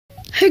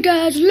Hey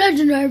guys,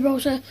 legendary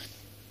browser.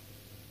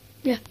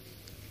 Yeah.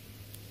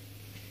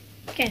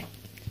 Okay.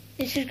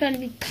 This is going to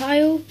be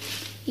Kyle.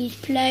 He's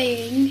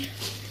playing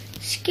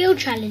skill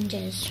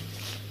challenges.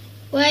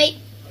 Wait.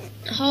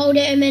 Hold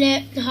it a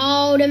minute.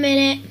 Hold a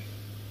minute.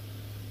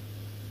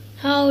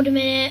 Hold a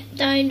minute.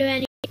 Don't do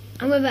anything.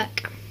 And we're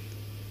back.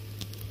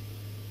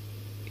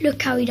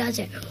 Look how he does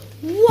it.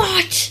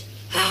 What?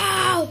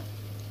 How?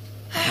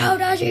 How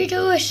does he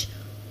do it?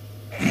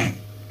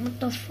 What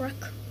the frick?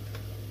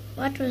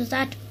 What was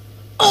that?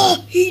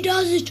 Oh, he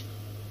does it.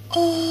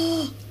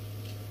 Oh.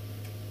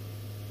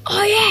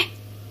 Oh, yeah.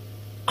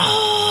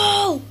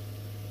 Oh.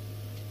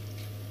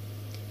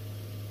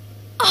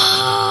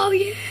 Oh,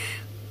 yeah.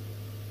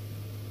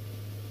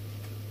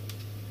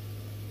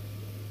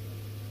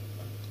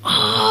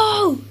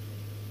 Oh.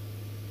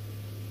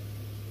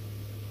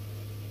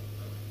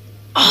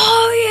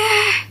 Oh,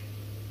 yeah.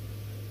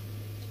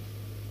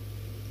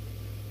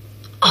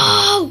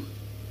 Oh.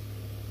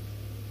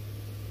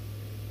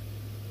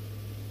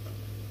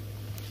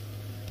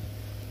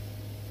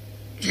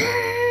 Happy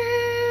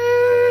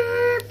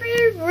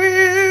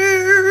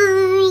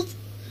Wheels.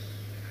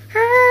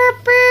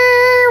 Happy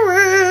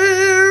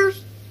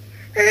Wheels.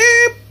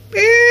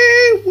 Happy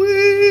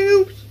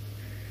Wheels.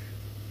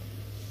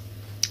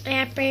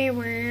 Happy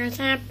Wheels.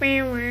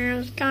 Happy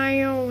Wheels.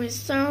 Kyle is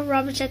so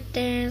rubbish at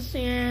this.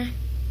 Yeah.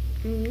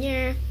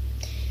 Yeah.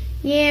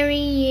 Yeah,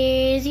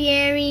 he is.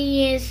 Yeah,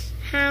 he is.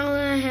 How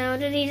the hell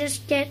did he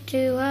just get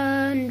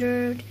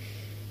 200?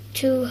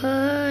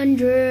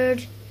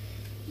 200.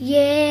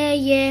 Yeah,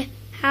 yeah.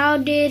 How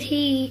did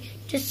he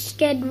just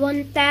get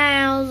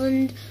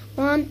 1,000?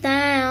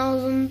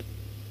 1,000.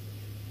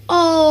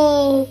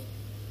 Oh.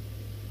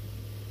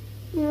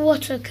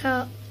 What a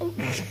cut.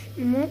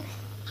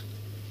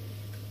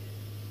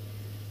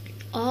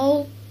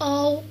 Oh,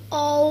 oh,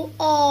 oh,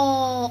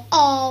 oh,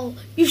 oh.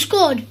 You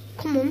scored.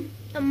 Come on.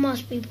 That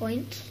must be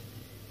points.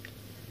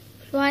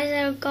 Why is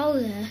there a goal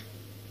there?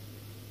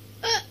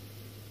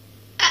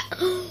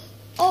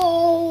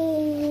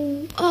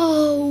 Oh,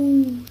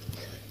 oh.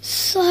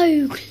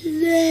 So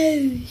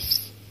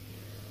close.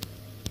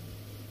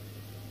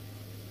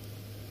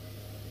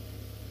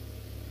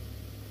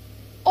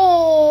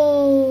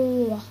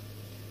 Oh.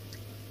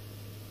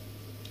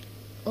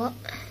 What?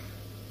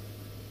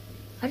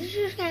 I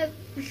just get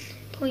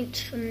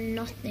points for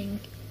nothing.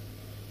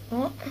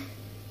 What?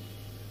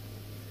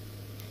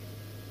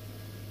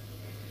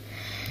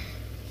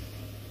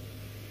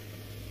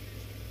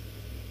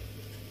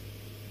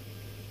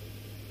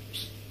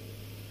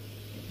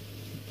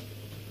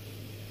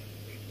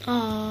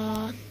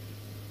 Aww.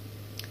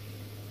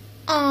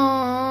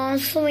 Aww,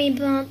 sorry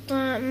about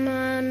that,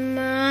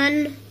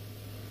 man.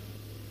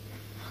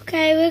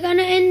 Okay, we're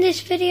gonna end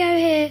this video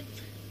here.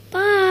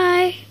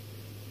 Bye.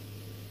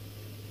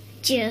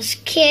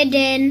 Just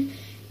kidding.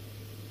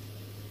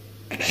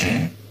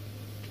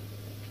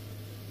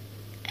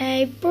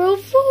 April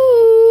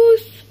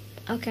Fools.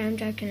 Okay, I'm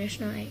joking, it's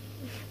not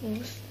April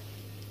Fools.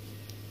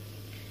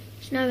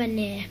 It's nowhere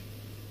near.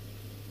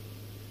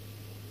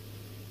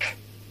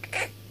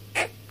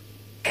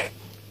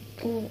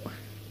 Oh.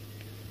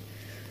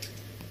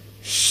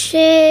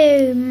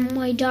 So,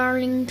 my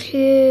darling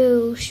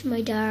close,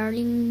 my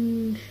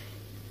darling.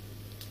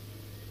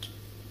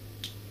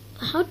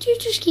 How do you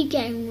just keep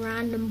getting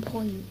random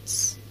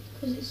points?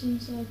 Because it's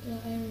inside the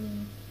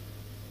area.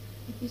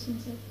 If it's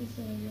inside this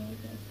area, I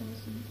get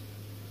 1,000.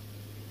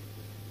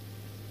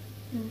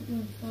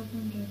 No,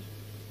 500.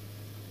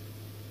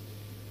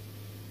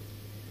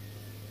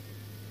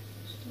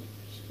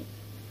 Stop.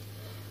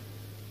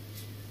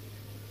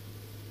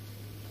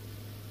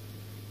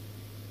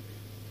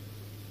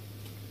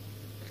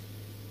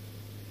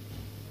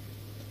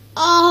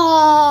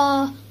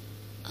 Ah,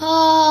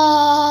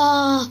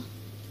 ah,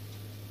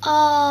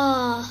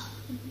 ah,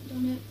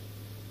 Done it.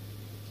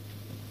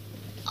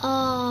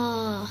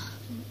 ah.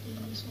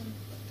 This one.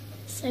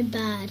 So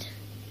bad.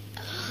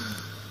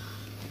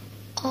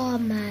 Oh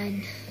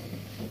man.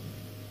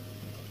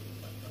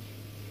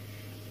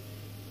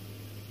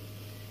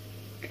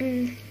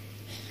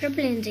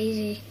 Dribbling's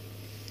easy.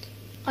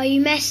 Are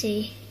you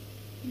Messi?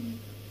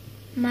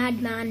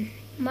 Madman.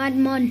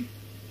 Madman.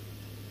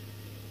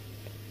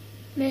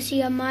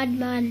 Messi, a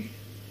madman.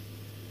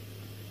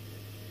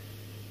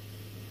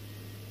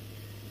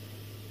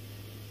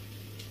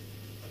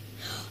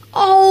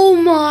 Oh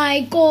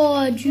my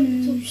god,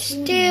 you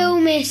still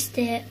missed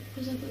it.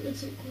 Because I got the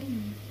top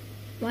corner.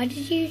 Why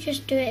did you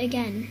just do it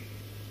again?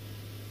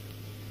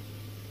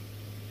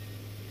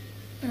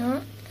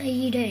 What are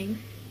you doing?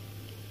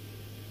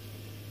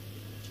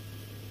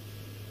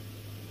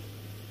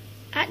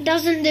 That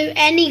doesn't do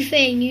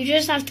anything. You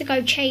just have to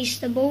go chase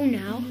the ball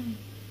now.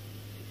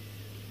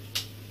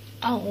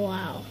 Oh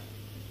wow.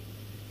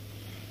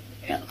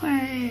 Look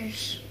where it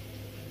is.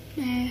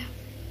 There.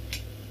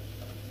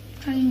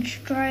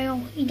 Change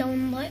trail. You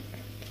don't like.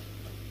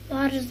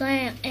 What is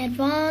that?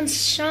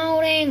 Advanced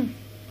shouting.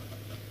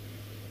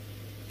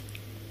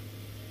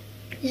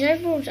 His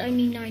overall's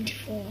only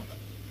 94.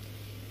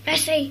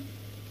 Messi,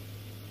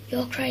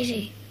 you're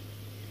crazy.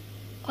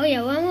 Oh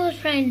yeah, when we was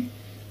playing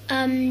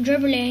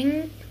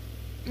dribbling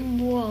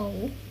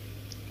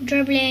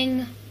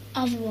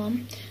other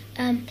one,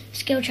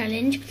 skill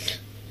challenge,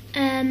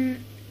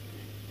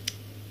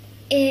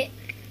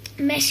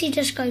 Messi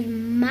just goes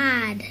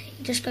mad.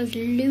 He just goes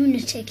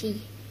lunatic-y.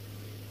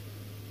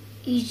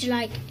 He's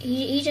like,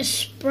 he just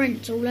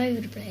sprints all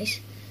over the place.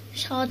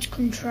 It's hard to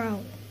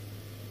control.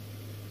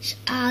 It's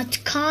hard to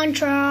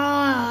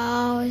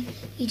control.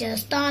 He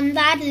just on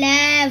that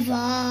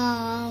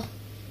level.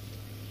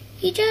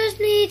 He just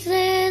needs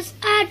this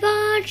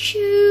advanced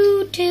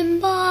shooting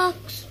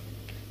box.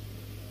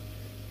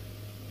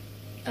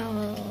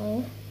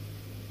 Oh,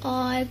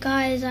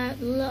 guys, I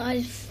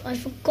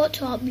forgot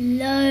to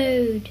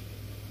upload.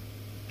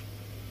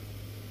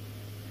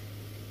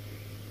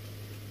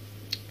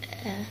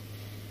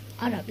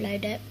 I'd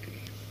upload it.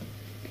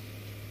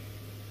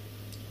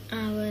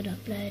 I would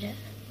upload it.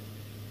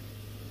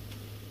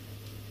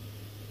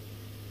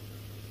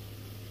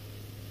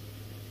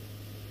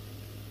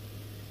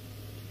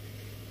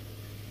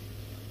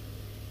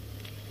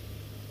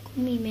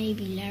 Call me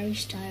maybe Larry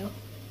style.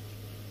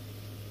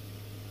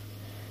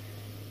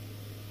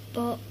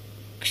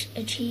 Box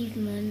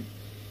achievement,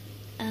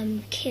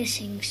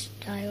 kissing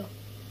style.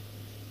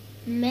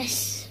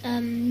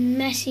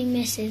 Messi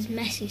misses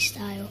Messi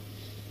style.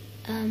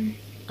 I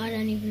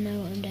don't even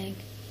know what I'm doing.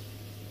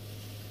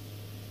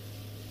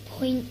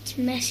 Point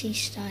Messi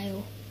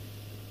style.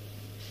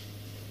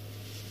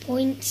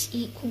 Points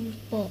equals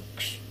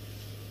box.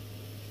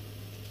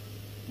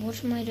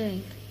 What am I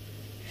doing?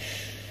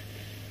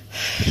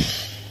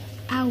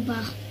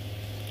 Alba.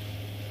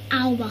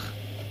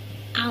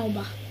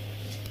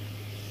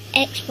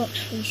 Xbox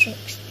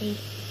 360.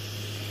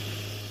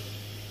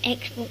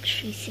 Xbox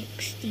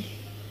 360.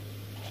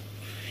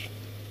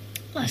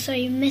 Oh, sorry,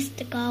 you missed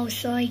the goal.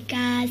 Sorry,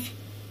 guys.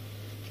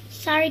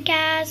 Sorry.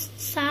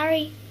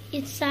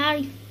 It's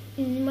sorry.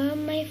 It's not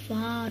my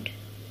fault.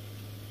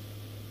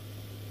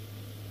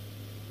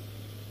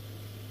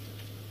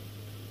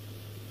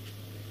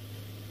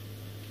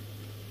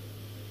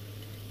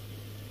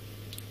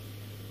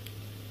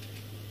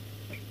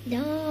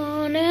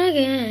 Done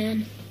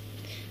again.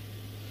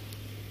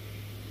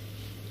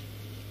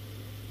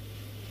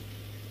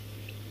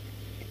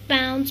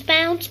 Bounce.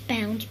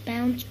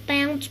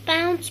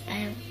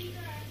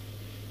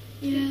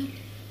 Yeah.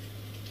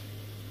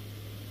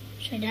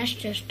 So that's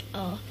just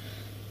on.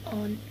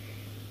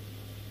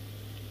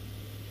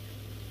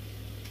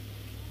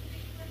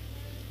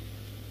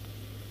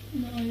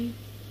 No.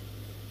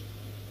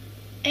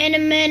 In a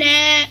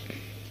minute.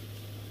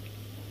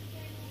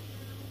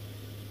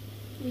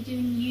 We're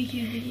doing a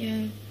YouTube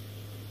video.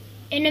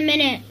 In a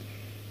minute.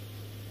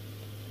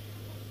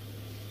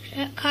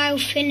 Let Kyle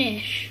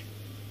finish.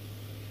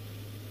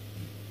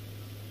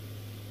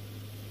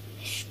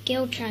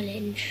 Skill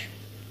challenge.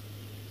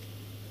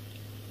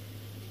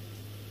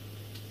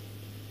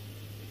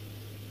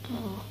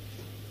 Oh.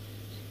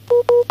 I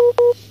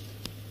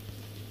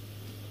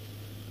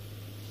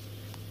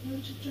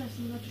want to dress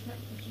and go to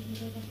breakfast and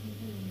go back and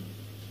home.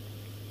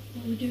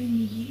 But we're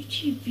doing a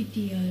YouTube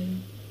video.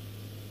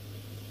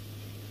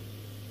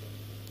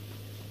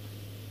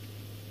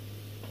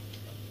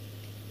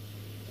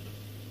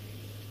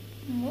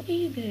 What are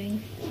you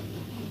doing? What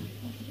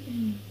are you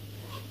doing?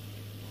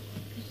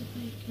 Because if I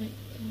like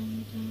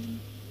calm down,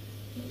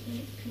 but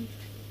like could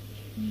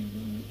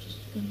I'm just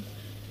gonna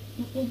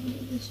not bother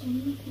with this on. I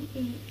can't do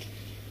it.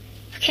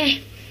 Okay.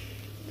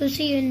 We'll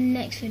see you in the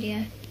next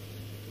video.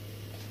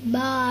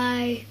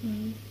 Bye.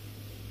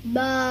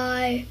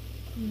 Bye.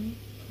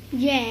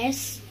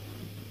 Yes.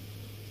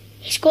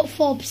 He's got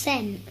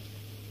 4%.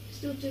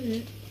 Still do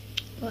it.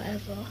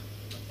 Whatever.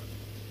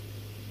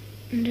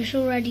 And it's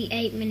already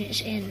 8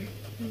 minutes in.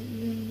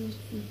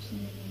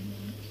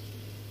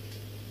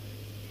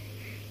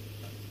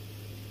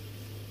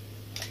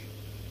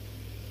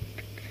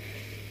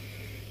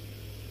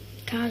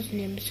 Causing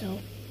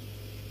himself.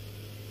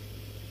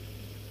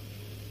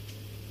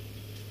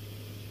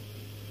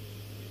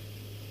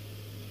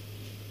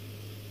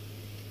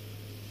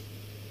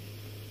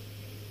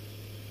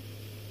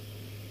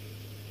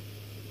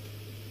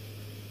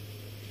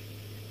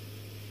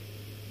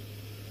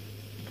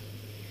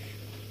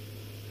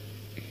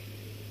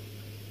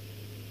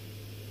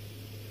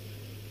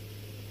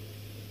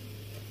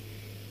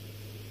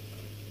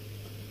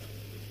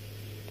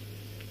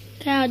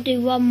 Okay, I'll do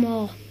one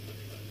more.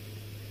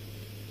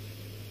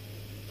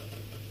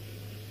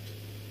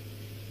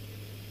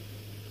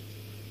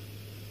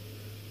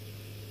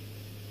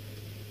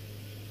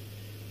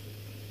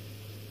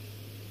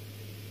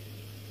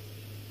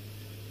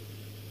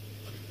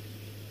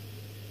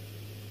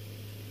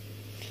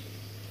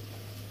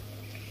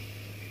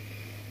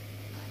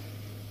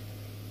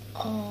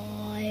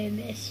 Oh, I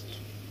missed.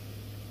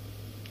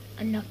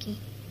 Unlucky.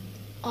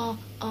 Oh.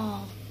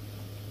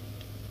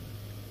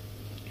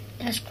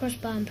 That's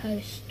crossbar and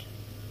post.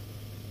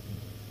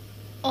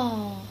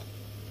 Oh.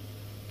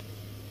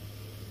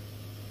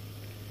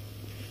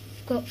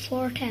 Got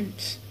 4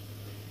 attempts.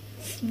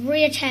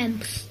 3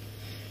 attempts.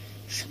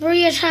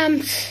 3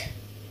 attempts.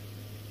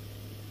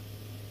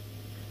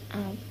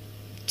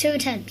 2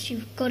 attempts.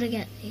 You've got to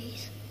get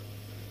these.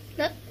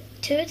 Look,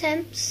 2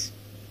 attempts.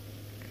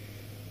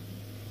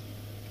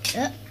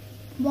 Look,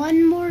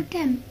 1 more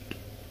attempt.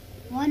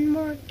 1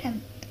 more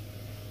attempt.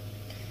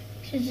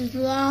 This is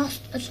the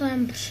last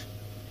attempt.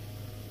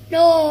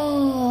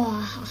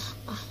 No!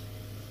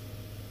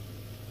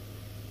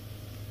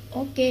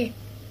 Okay,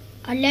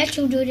 I'll let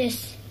you do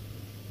this.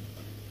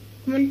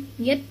 Come on,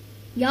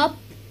 yup,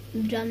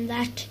 you've done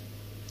that.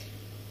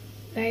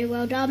 Very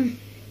well done.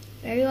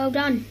 Very well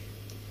done.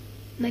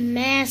 My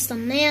master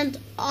and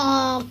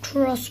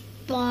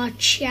crossbar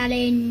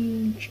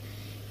challenge.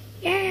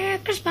 Yeah,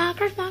 crossbar.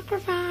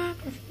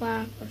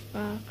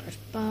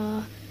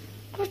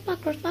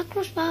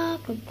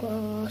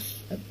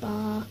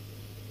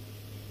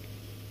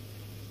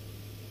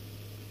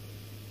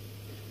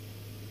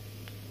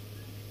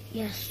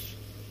 Yes,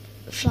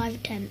 5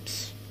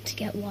 attempts to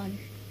get 1.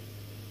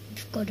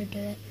 You've got to do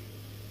it.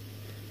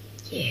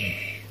 Yeah.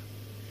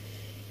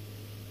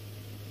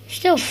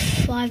 Still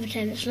 5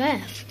 attempts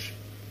left.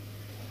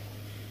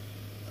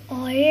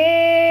 Oh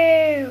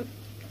yeah.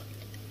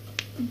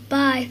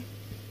 Bye.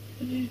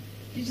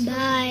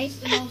 Bye.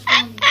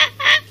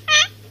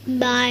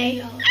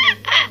 Bye.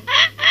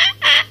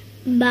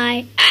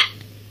 Bye.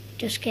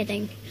 Just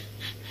kidding.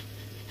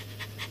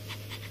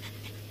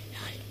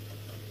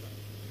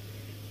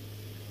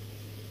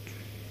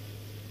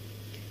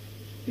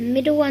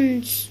 Middle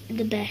one's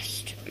the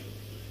best.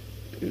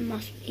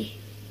 Must be.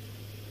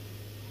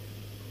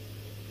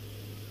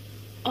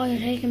 Oh, you're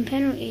taking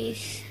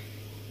penalties.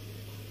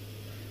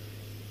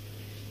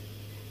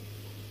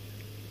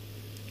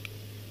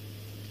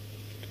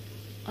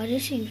 Oh,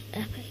 this seems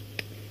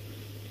epic.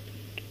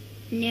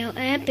 Now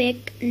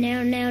epic.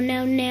 Now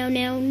epic.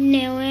 Now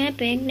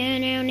epic.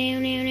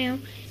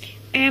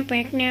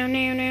 Epic. Now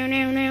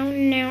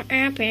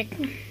epic.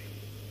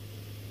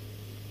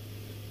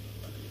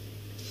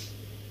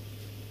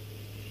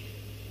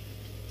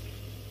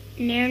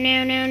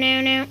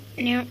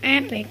 Now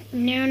epic.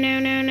 No,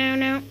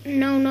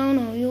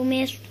 you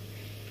missed.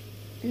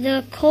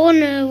 The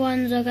corner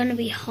ones are gonna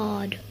be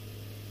hard.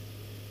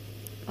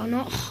 Or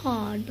not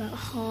hard, but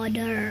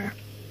harder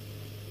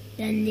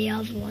than the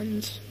other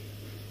ones.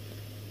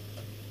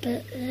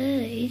 But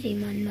easy,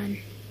 man.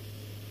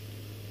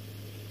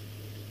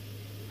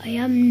 I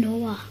am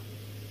Noah.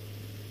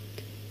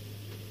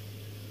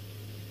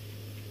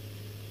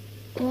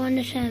 1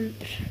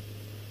 attempt.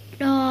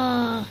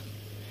 Oh,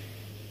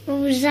 what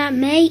was that,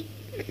 mate?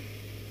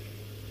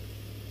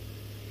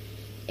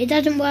 It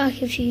doesn't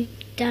work if you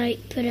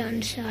don't put it on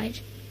the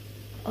side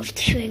of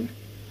the string.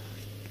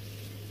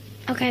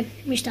 Okay,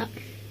 restart.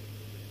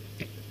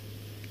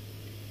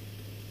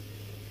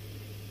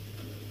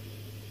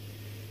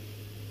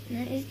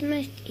 That is the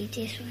most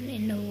easiest one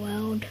in the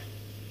world.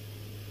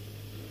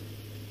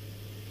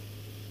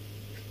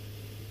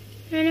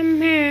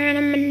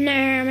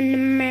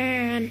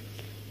 Man.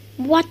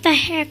 What the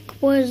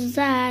heck was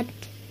that?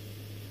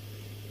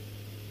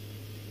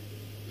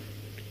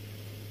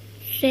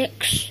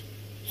 6,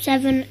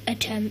 7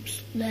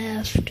 attempts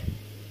left.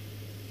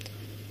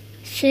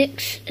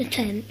 6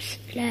 attempts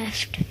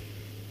left.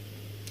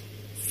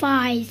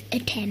 5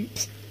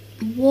 attempts.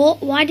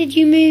 What? Why did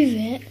you move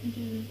it?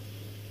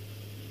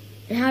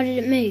 And how did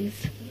it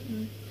move?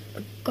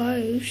 A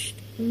ghost.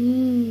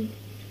 Ooh.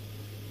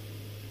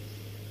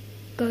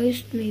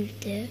 Ghost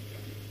moved it.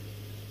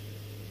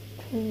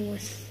 Of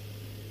course.